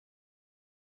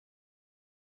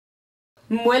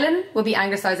MUILEANN will be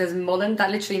anglicised as mullin.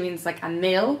 That literally means like a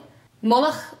mill.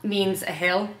 MULLACH means a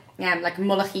hill. Like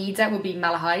Logainmneacha would be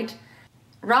Malahide.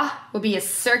 RÁTH would be a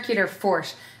circular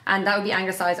fort, and that would be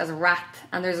anglicised as rath.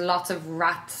 And there's lots of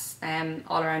raths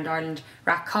all around Ireland.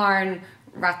 Rathcarn,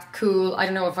 Rathcool. I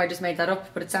don't know if I just made that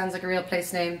up, but it sounds like a real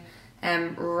place name.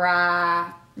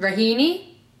 Raheny.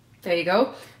 There you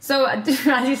go. So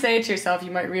as you say it to yourself, you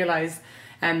might realise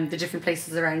the different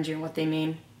places around you and what they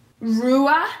mean.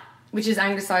 Rua, which is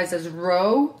anglicised as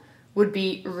row, would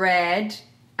be red.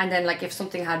 And then like if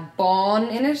something had bawn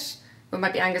in it, it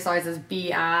might be anglicised as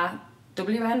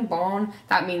B-A-W-N, bawn.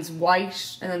 That means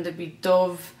white. And then there'd be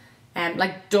dove.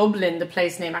 Like Dublin, the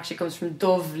place name actually comes from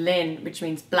Dublin, which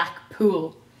means black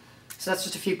pool. So that's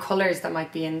just a few colours that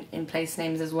might be in place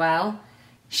names as well.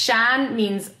 Shan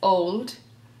means old.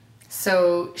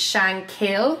 So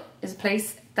Shankill is a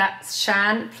place. That's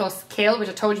shan plus kill, which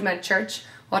I told you meant church.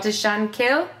 What is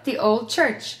Shankill? The old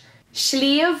church.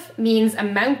 Slieve means a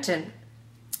mountain.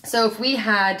 So if we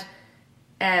had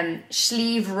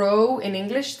Slieve Row in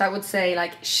English, that would say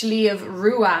like Slieve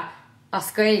Rua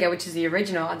Gaeilge, which is the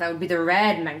original, and that would be the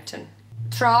red mountain.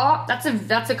 Trá,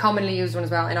 that's a commonly used one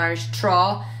as well in Irish.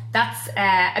 Trá, that's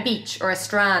a beach or a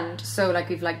strand. So like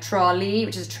we've like Tralee,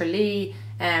 which is Tralee,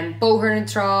 Bohern and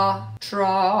Trá,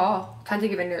 can't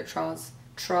think of any other Trás.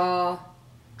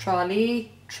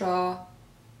 Tralee, Tramore.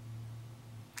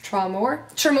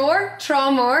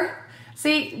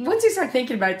 See, once you start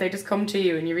thinking about it, they just come to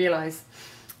you and you realise.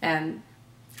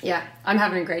 Yeah, I'm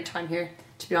having a great time here,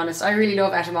 to be honest. I really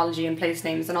love etymology and place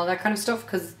names and all that kind of stuff,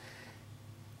 because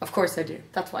of course I do,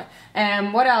 that's why.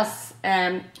 What else?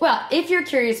 Well, if you're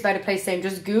curious about a place name,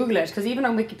 just Google it, because even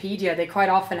on Wikipedia they quite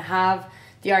often have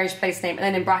the Irish place name, and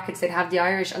then in brackets they'd have the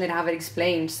Irish and they'd have it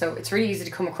explained, so it's really easy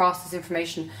to come across this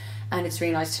information and it's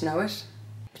really nice to know it.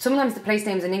 But sometimes the place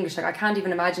names in English, like I can't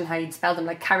even imagine how you'd spell them,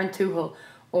 like Carrantoohil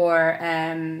or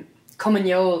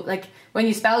Cummignole. Like when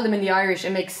you spell them in the Irish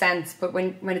it makes sense, but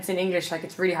when it's in English, like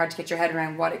it's really hard to get your head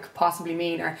around what it could possibly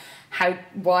mean, or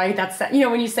why that's, you know,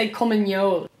 when you say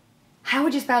Cummignole, how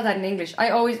would you spell that in English? I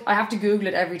have to Google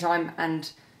it every time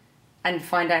and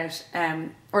find out.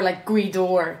 Or like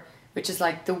Gweedore, which is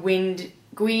like the wind.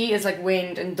 Gui is like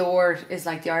wind, and door is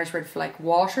like the Irish word for like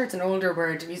water. It's an older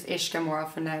word. We use ishka more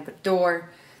often now, but door.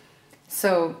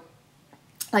 So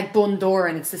like Bundor,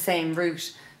 and it's the same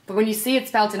root. But when you see it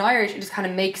spelled in Irish, it just kind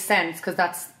of makes sense, because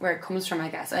that's where it comes from, I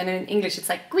guess. And in English, it's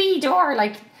like Gweedore,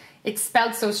 like it's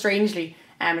spelled so strangely.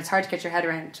 It's hard to get your head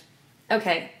around.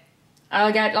 Okay,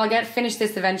 I'll finish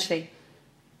this eventually.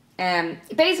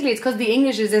 Basically, it's because the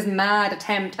English is this mad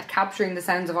attempt at capturing the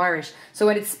sounds of Irish. So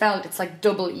when it's spelled, it's like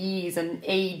double E's and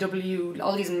A-W,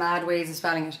 all these mad ways of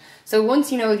spelling it. So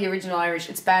once you know the original Irish,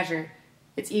 it's better.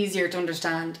 It's easier to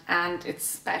understand, and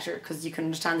it's better because you can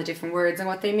understand the different words and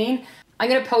what they mean. I'm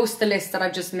going to post the list that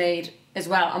I've just made as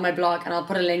well on my blog, and I'll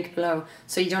put a link below,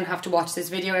 so you don't have to watch this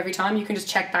video every time. You can just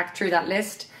check back through that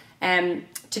list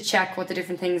to check what the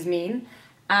different things mean.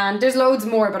 And there's loads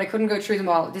more, but I couldn't go through them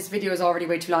all. This video is already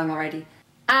way too long already.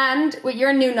 And with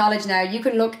your new knowledge now, you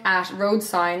can look at road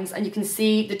signs and you can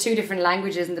see the two different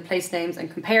languages and the place names and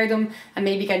compare them, and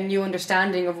maybe get a new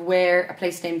understanding of where a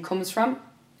place name comes from.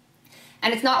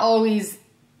 And it's not always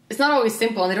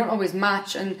simple, and they don't always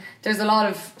match, and there's a lot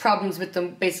of problems with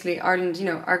them. Basically, Ireland, you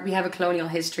know, we have a colonial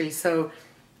history, so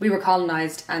we were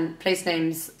colonised, and place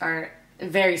names are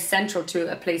very central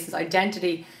to a place's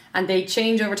identity, and they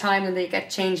change over time and they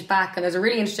get changed back, and there's a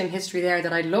really interesting history there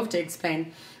that I'd love to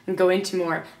explain and go into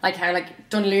more, like how like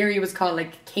Dunleary was called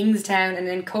like Kingstown, and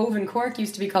then Cove and Cork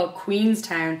used to be called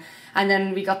Queenstown, and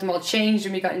then we got them all changed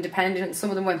and we got independent, and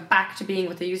some of them went back to being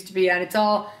what they used to be, and it's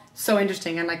all so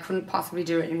interesting, and I couldn't possibly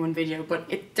do it in one video, but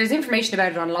there's information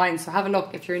about it online, so have a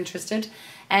look if you're interested.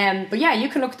 But yeah, you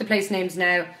can look at the place names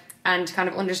now and kind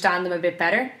of understand them a bit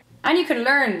better, and you can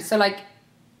learn. So like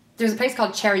there's a place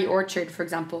called Cherry Orchard, for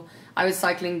example. I was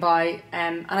cycling by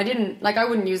and I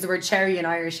wouldn't use the word cherry in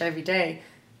Irish every day,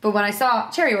 but when I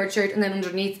saw Cherry Orchard and then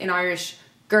underneath in Irish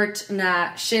Gurt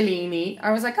na Shillini,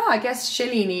 I was like, oh, I guess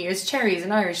Shillini is cherries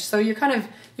in Irish. So you can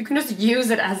just use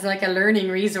it as like a learning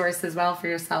resource as well for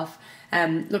yourself,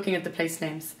 looking at the place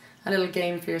names. A little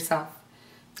game for yourself.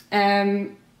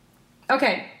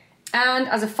 Okay, and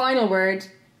as a final word,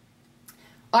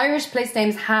 Irish place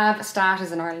names have a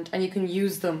status in Ireland, and you can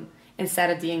use them instead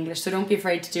of the English, so don't be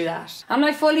afraid to do that. And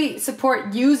I fully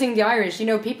support using the Irish. You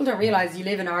know, people don't realise you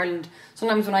live in Ireland.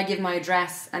 Sometimes when I give my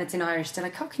address and it's in Irish, they're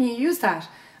like, how can you use that?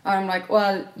 And I'm like,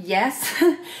 well, yes,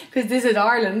 because this is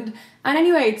Ireland. And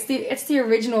anyway, it's the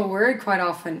original word quite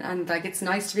often, and like it's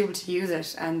nice to be able to use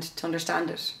it and to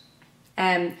understand it.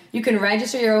 You can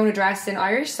register your own address in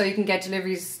Irish, so you can get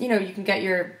deliveries, you know, you can get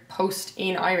your post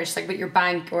in Irish, like with your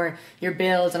bank or your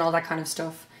bills and all that kind of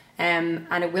stuff. And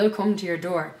it will come to your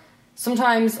door.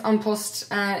 Sometimes An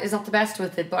Post is not the best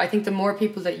with it, but I think the more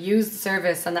people that use the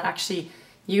service and that actually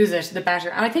use it, the better.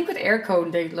 And I think with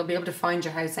Aircode, they'll be able to find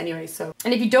your house anyway. So,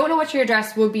 and if you don't know what your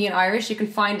address will be in Irish, you can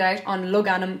find out on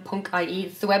Logainmneacha.ie.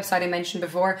 It's the website I mentioned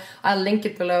before. I'll link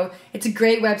it below. It's a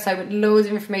great website with loads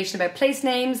of information about place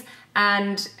names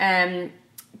and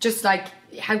just like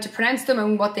how to pronounce them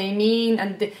and what they mean.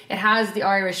 And it has the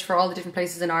Irish for all the different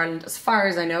places in Ireland, as far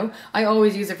as I know. I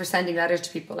always use it for sending letters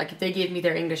to people. Like if they give me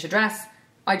their English address,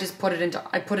 I just put into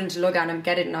Logainmneacha,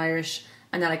 get it in Irish,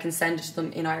 and then I can send it to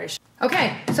them in Irish.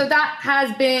 Okay, so that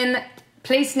has been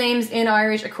place names in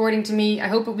Irish according to me. I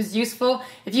hope it was useful.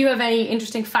 If you have any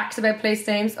interesting facts about place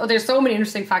names, oh, there's so many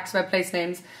interesting facts about place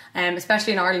names,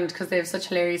 especially in Ireland because they have such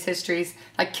hilarious histories.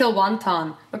 Like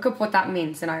Kilwanton, look up what that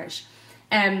means in Irish.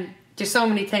 There's so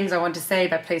many things I want to say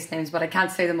about place names, but I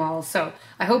can't say them all. So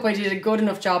I hope I did a good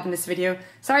enough job in this video.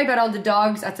 Sorry about all the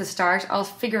dogs at the start. I'll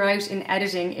figure out in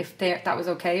editing if that was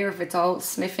okay or if it's all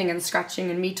sniffing and scratching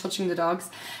and me touching the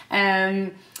dogs.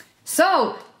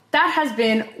 So that has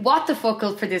been What the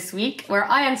Focal for this week, where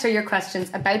I answer your questions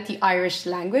about the Irish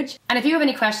language. And if you have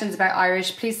any questions about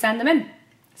Irish, please send them in.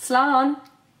 Slán!